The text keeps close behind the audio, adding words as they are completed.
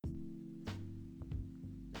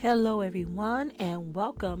Hello, everyone, and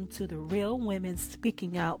welcome to the Real Women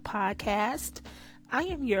Speaking Out podcast. I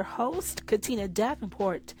am your host, Katina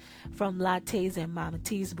Davenport from Lattes and Mama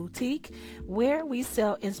T's Boutique, where we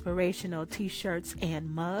sell inspirational t-shirts and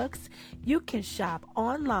mugs. You can shop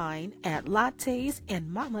online at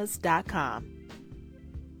lattesandmamas.com.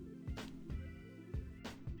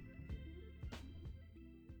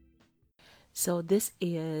 So this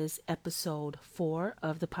is episode 4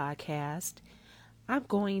 of the podcast. I'm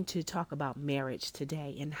going to talk about marriage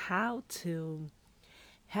today and how to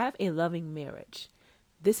have a loving marriage.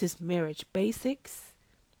 This is marriage basics,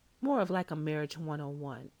 more of like a marriage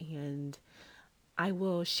 101, and I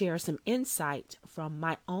will share some insight from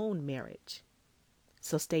my own marriage.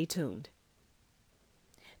 So stay tuned.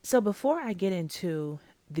 So before I get into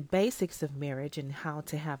the basics of marriage and how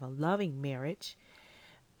to have a loving marriage,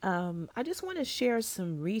 I just want to share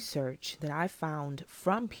some research that I found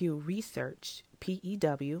from Pew Research,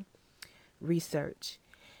 PEW Research.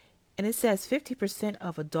 And it says 50%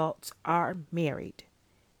 of adults are married.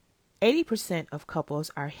 80% of couples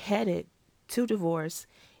are headed to divorce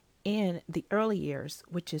in the early years,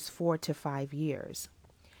 which is 4 to 5 years.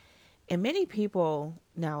 And many people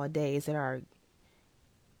nowadays that are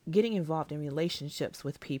getting involved in relationships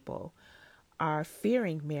with people are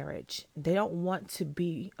fearing marriage. They don't want to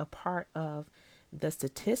be a part of the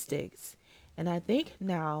statistics. And I think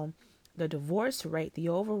now the divorce rate, the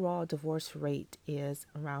overall divorce rate is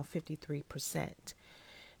around 53%.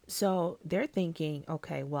 So they're thinking,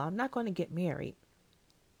 okay, well, I'm not going to get married.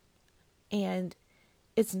 And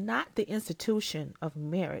it's not the institution of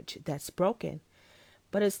marriage that's broken,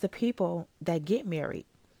 but it's the people that get married.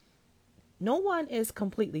 No one is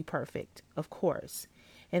completely perfect, of course.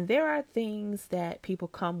 And there are things that people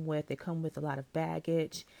come with. They come with a lot of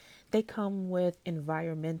baggage. They come with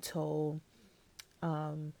environmental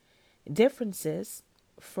differences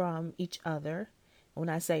from each other. When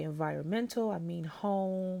I say environmental, I mean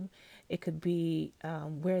home. It could be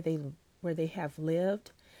where they have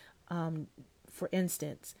lived. For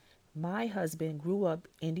instance, my husband grew up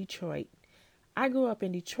in Detroit. I grew up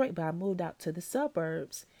in Detroit, but I moved out to the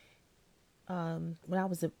suburbs when I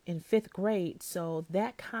was in 5th grade. So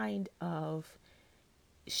that kind of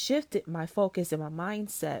shifted my focus and my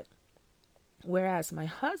mindset. Whereas my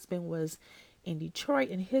husband was in Detroit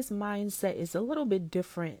and his mindset is a little bit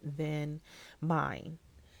different than mine.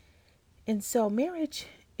 And so marriage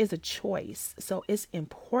is a choice. So it's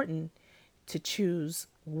important to choose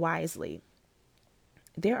wisely.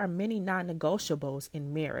 There are many non-negotiables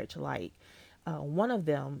in marriage. Like one of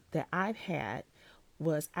them that I've had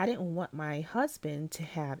was I didn't want my husband to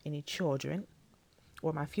have any children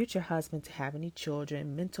or my future husband to have any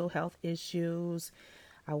children, mental health issues.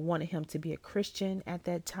 I wanted him to be a Christian at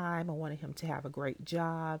that time. I wanted him to have a great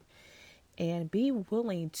job and be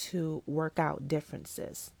willing to work out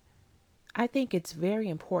differences. I think it's very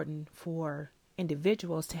important for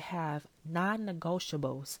individuals to have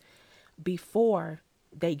non-negotiables before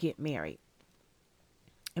they get married.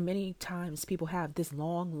 And many times people have this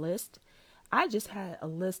long list. I just had a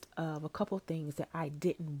list of a couple things that I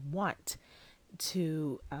didn't want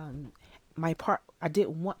to I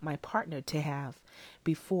didn't want my partner to have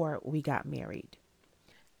before we got married.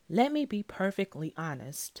 Let me be perfectly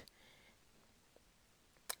honest.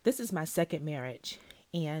 This is my second marriage,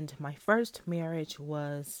 and my first marriage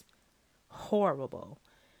was horrible.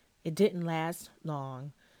 It didn't last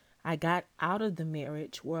long. I got out of the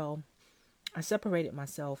marriage. Well, I separated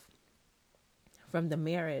myself from the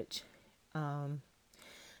marriage 9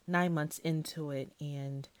 months into it,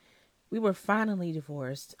 and we were finally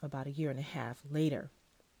divorced about a year and a half later.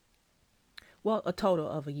 Well, a total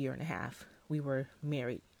of a year and a half. We were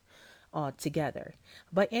married together.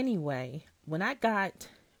 But anyway, when I got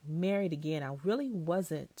married again, I really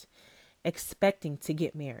wasn't expecting to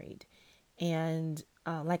get married. And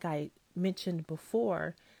like I mentioned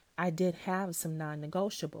before, I did have some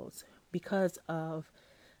non-negotiables because of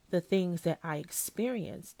the things that I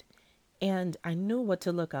experienced. And I knew what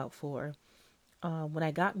to look out for. When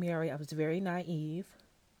I got married, I was very naive.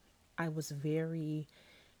 I was very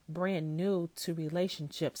brand new to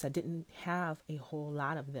relationships. I didn't have a whole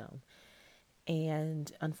lot of them.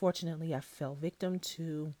 And unfortunately, I fell victim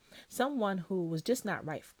to someone who was just not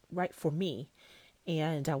right for me.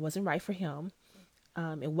 And I wasn't right for him.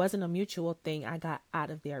 It wasn't a mutual thing. I got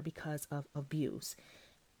out of there because of abuse.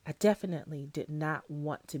 I definitely did not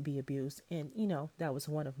want to be abused. And, that was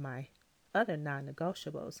one of my other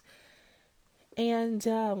non-negotiables. And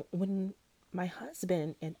when my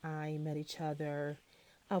husband and I met each other,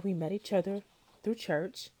 we met each other through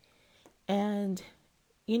church. And,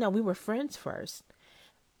 we were friends first.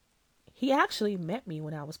 He actually met me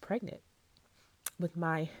when I was pregnant with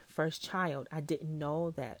my first child. I didn't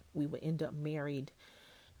know that we would end up married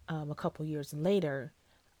a couple years later.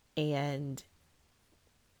 And,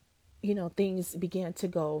 things began to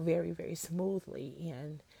go very, very smoothly.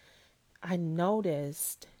 And I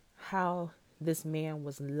noticed how this man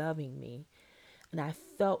was loving me. And I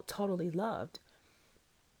felt totally loved.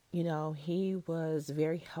 He was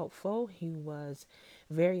very helpful. He was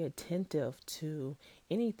very attentive to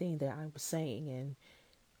anything that I was saying. And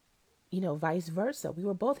vice versa. We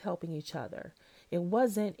were both helping each other. It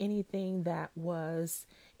wasn't anything that was,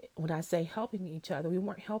 when I say helping each other, we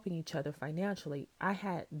weren't helping each other financially. I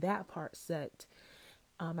had that part set.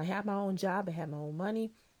 I had my own job, I had my own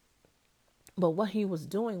money. But what he was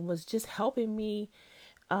doing was just helping me.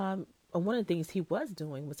 One of the things he was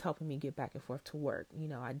doing was helping me get back and forth to work.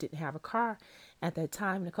 I didn't have a car at that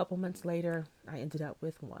time. And a couple months later, I ended up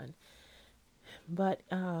with one. But,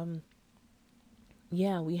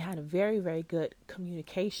 yeah, we had a very, very good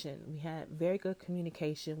communication. We had very good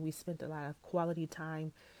communication. We spent a lot of quality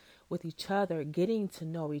time with each other, getting to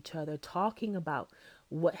know each other, talking about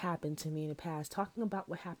what happened to me in the past, talking about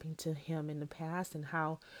what happened to him in the past and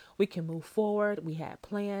how we can move forward. We had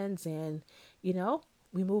plans and,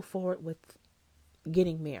 we moved forward with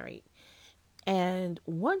getting married. And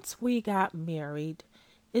once we got married,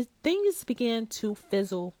 things began to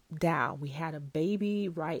fizzle down. We had a baby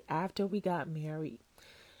right after we got married.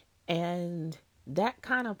 And that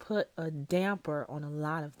kind of put a damper on a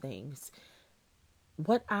lot of things.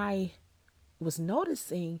 What I was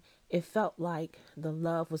noticing, it felt like the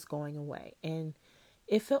love was going away. And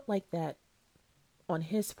it felt like that on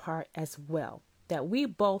his part as well. That we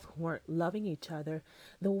both weren't loving each other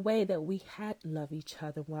the way that we had loved each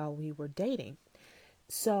other while we were dating.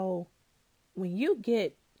 So when you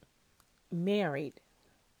get married,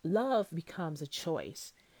 love becomes a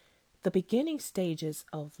choice. The beginning stages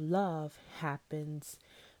of love happens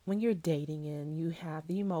when you're dating and you have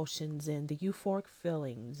the emotions and the euphoric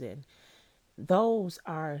feelings, and those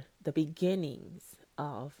are the beginnings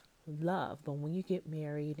of love. But when you get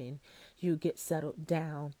married and you get settled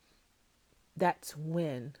down, that's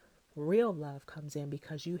when real love comes in,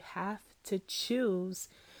 because you have to choose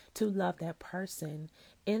to love that person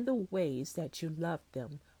in the ways that you loved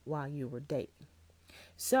them while you were dating.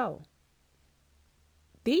 So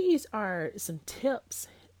these are some tips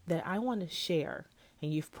that I want to share,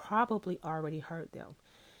 and you've probably already heard them.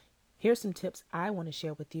 Here's some tips I want to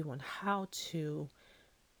share with you on how to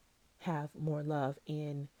have more love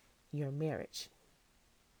in your marriage.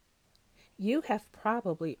 You have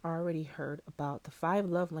probably already heard about the 5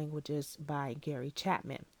 love languages by Gary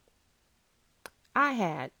Chapman. I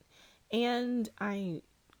had, and I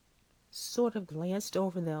sort of glanced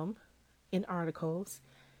over them in articles.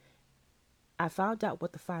 I found out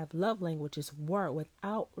what the 5 love languages were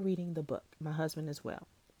without reading the book, my husband as well.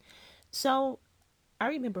 So I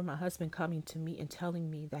remember my husband coming to me and telling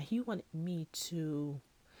me that he wanted me to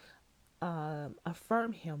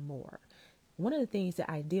affirm him more. One of the things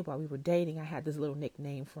that I did while we were dating, I had this little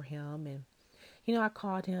nickname for him. And, I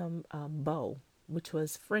called him Beau, which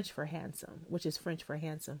is French for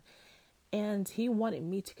handsome. And he wanted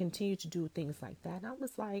me to continue to do things like that. And I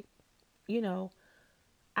was like,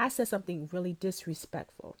 I said something really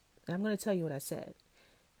disrespectful. And I'm going to tell you what I said.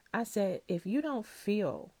 I said, if you don't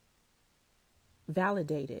feel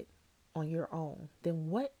validated on your own,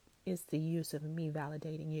 then what is the use of me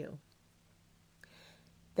validating you?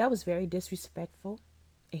 That was very disrespectful.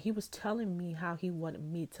 And he was telling me how he wanted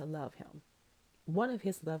me to love him. One of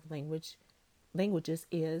his languages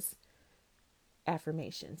is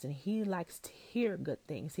affirmations. And he likes to hear good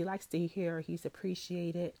things. He likes to hear he's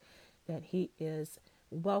appreciated, that he is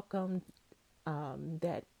welcomed,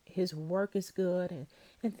 that his work is good,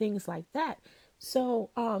 and things like that. So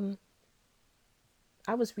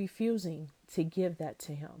I was refusing to give that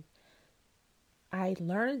to him. I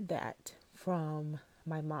learned that from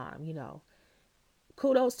my mom.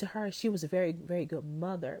 Kudos to her. She was a very, very good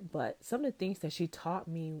mother, but some of the things that she taught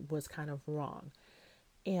me was kind of wrong.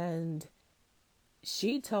 And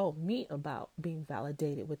she told me about being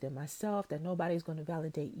validated within myself, that nobody's going to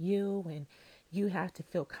validate you, and you have to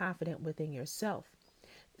feel confident within yourself.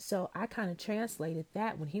 So I kind of translated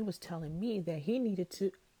that when he was telling me that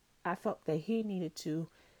I felt that he needed to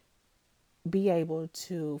be able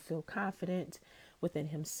to feel confident within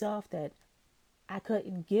himself, that I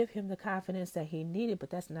couldn't give him the confidence that he needed. But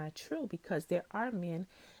that's not true, because there are men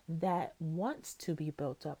that wants to be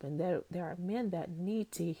built up, and there are men that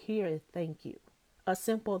need to hear thank you, a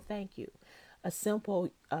simple thank you, a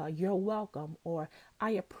simple you're welcome, or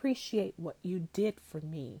I appreciate what you did for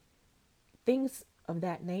me, things of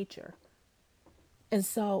that nature. And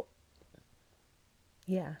so,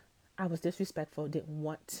 yeah, I was disrespectful, didn't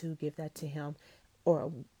want to give that to him.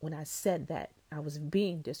 Or when I said that, I was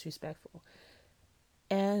being disrespectful.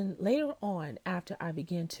 And later on, after I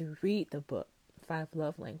began to read the book, Five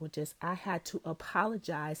Love Languages, I had to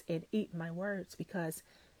apologize and eat my words, because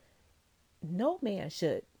no man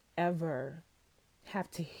should ever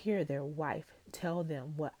have to hear their wife tell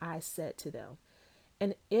them what I said to them.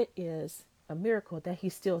 And it is a miracle that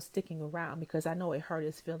he's still sticking around, because I know it hurt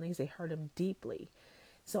his feelings. It hurt him deeply.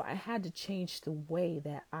 So I had to change the way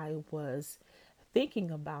that I was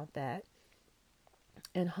thinking about that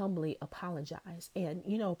and humbly apologize. And,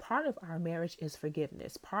 part of our marriage is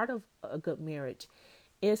forgiveness. Part of a good marriage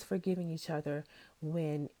is forgiving each other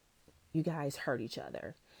when you guys hurt each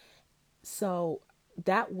other. So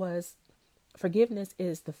that was forgiveness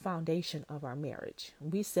is the foundation of our marriage.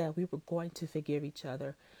 We said we were going to forgive each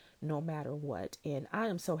other no matter what. And I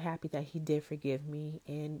am so happy that he did forgive me.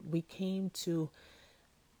 And we came to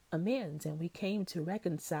amends and we came to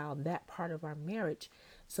reconcile that part of our marriage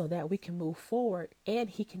so that we can move forward and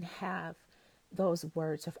he can have those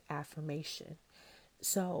words of affirmation.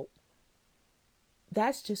 So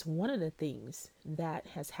that's just one of the things that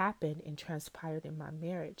has happened and transpired in my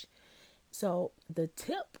marriage. So the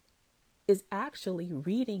tip is actually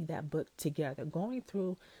reading that book together, going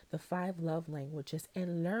through the 5 love languages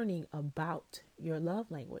and learning about your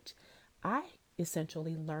love language. I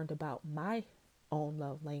essentially learned about my own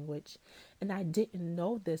love language, and I didn't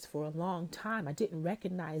know this for a long time. I didn't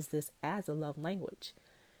recognize this as a love language.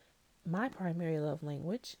 My primary love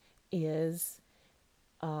language is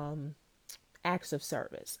acts of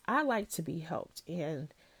service. I like to be helped, and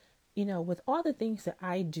with all the things that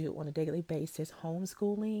I do on a daily basis,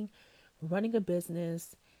 homeschooling, running a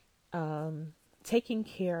business, taking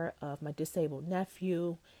care of my disabled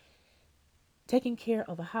nephew, taking care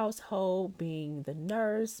of a household, being the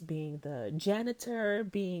nurse, being the janitor,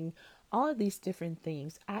 being all of these different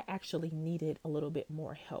things, I actually needed a little bit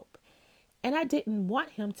more help. And I didn't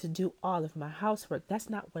want him to do all of my housework. That's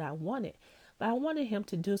not what I wanted. But I wanted him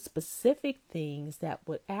to do specific things that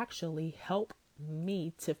would actually help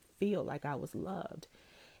me to feel like I was loved.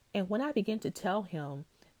 And when I began to tell him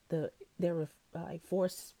there were like 4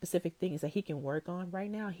 specific things that he can work on right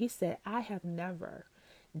now, he said, I have never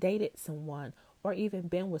dated someone or even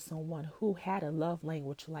been with someone who had a love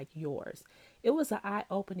language like yours. It was an eye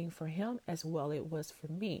opening for him as well it was for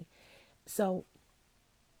me. So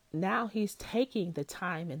now he's taking the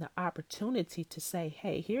time and the opportunity to say,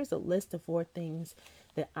 hey, here's a list of 4 things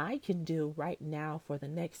that I can do right now for the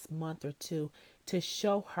next month or two to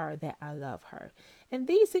show her that I love her. And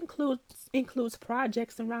these includes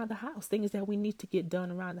projects around the house, things that we need to get done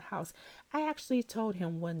around the house. I actually told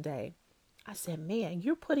him one day, I said, man,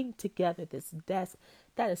 you're putting together this desk.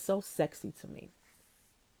 That is so sexy to me.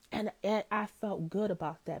 And I felt good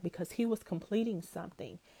about that because he was completing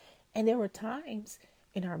something. And there were times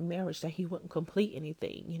in our marriage that he wouldn't complete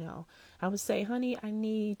anything. I would say, honey, I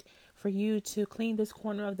need for you to clean this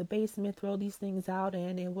corner of the basement, throw these things out,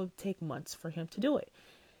 and it would take months for him to do it.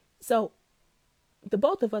 So the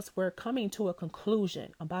both of us were coming to a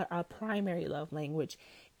conclusion about our primary love language,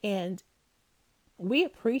 and we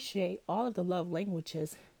appreciate all of the love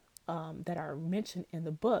languages that are mentioned in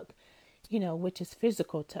the book, which is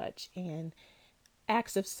physical touch and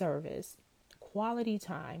acts of service, quality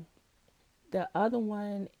time. The other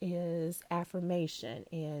one is affirmation,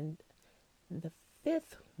 and the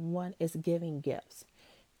 5th one is giving gifts.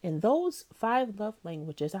 And those 5 love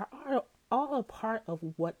languages are all a part of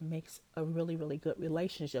what makes a really, really good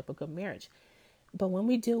relationship, a good marriage. But when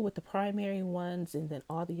we deal with the primary ones and then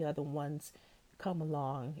all the other ones come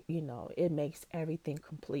along, it makes everything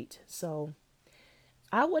complete. So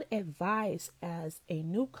I would advise as a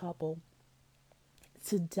new couple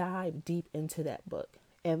to dive deep into that book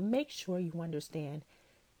and make sure you understand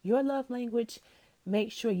your love language.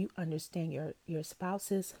 Make sure you understand your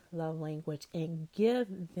spouse's love language and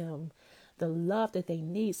give them the love that they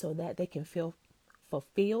need so that they can feel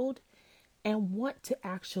fulfilled and want to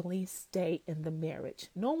actually stay in the marriage.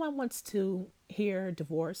 No one wants to hear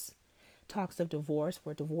talks of divorce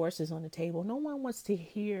where divorce is on the table. No one wants to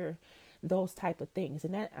hear those type of things.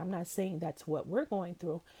 And that, I'm not saying that's what we're going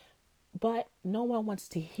through, but no one wants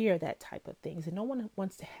to hear that type of things. And no one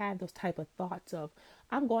wants to have those type of thoughts of,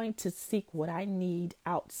 I'm going to seek what I need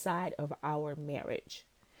outside of our marriage.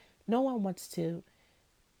 No one wants to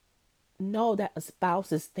know that a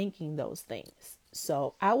spouse is thinking those things.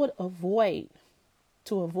 So I would avoid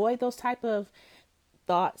those type of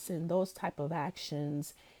thoughts and those type of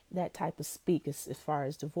actions, that type of speak as far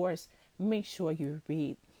as divorce. Make sure you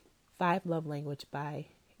read 5 Love Language by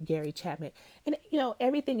Gary Chapman. And,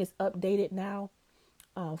 everything is updated now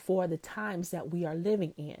for the times that we are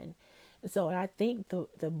living in. So I think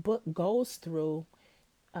the book goes through,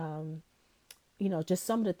 just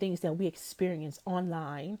some of the things that we experience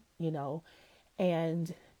online,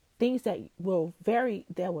 and things that will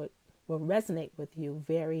resonate with you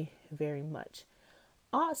very, very much.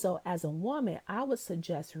 Also, as a woman, I would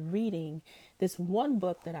suggest reading this one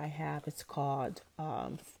book that I have. It's called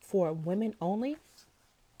For Women Only.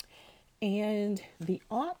 And the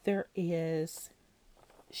author is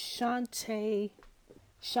Shanti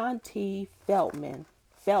Feldhahn.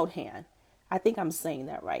 I think I'm saying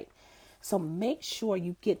that right. So make sure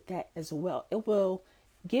you get that as well. It will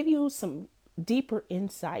give you some deeper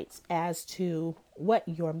insights as to what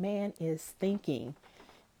your man is thinking.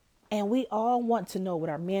 And we all want to know what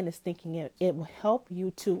our man is thinking. It will help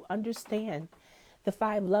you to understand the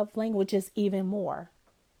 5 love languages even more.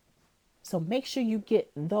 So make sure you get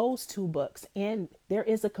those 2 books. And there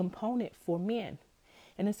is a component for men,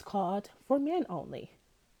 and it's called For Men Only.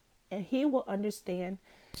 And he will understand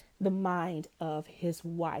the mind of his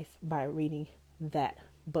wife by reading that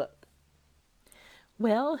book.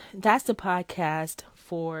 Well, that's the podcast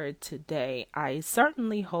for today. I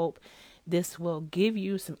certainly hope this will give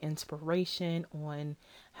you some inspiration on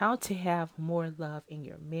how to have more love in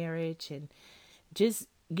your marriage and just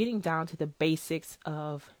getting down to the basics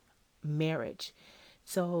of marriage.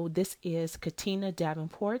 So this is Katina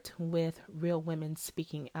Davenport with Real Women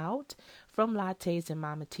Speaking Out from Lattes and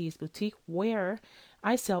Mama T's Boutique, where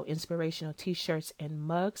I sell inspirational t-shirts and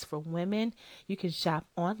mugs for women. You can shop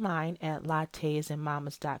online at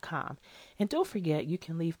lattesandmamas.com. And don't forget, you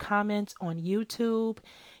can leave comments on YouTube.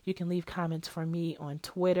 You can leave comments for me on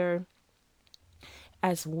Twitter,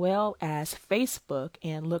 as well as Facebook,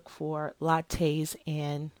 and look for Lattes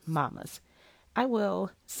and Mamas. I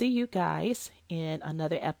will see you guys in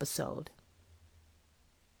another episode.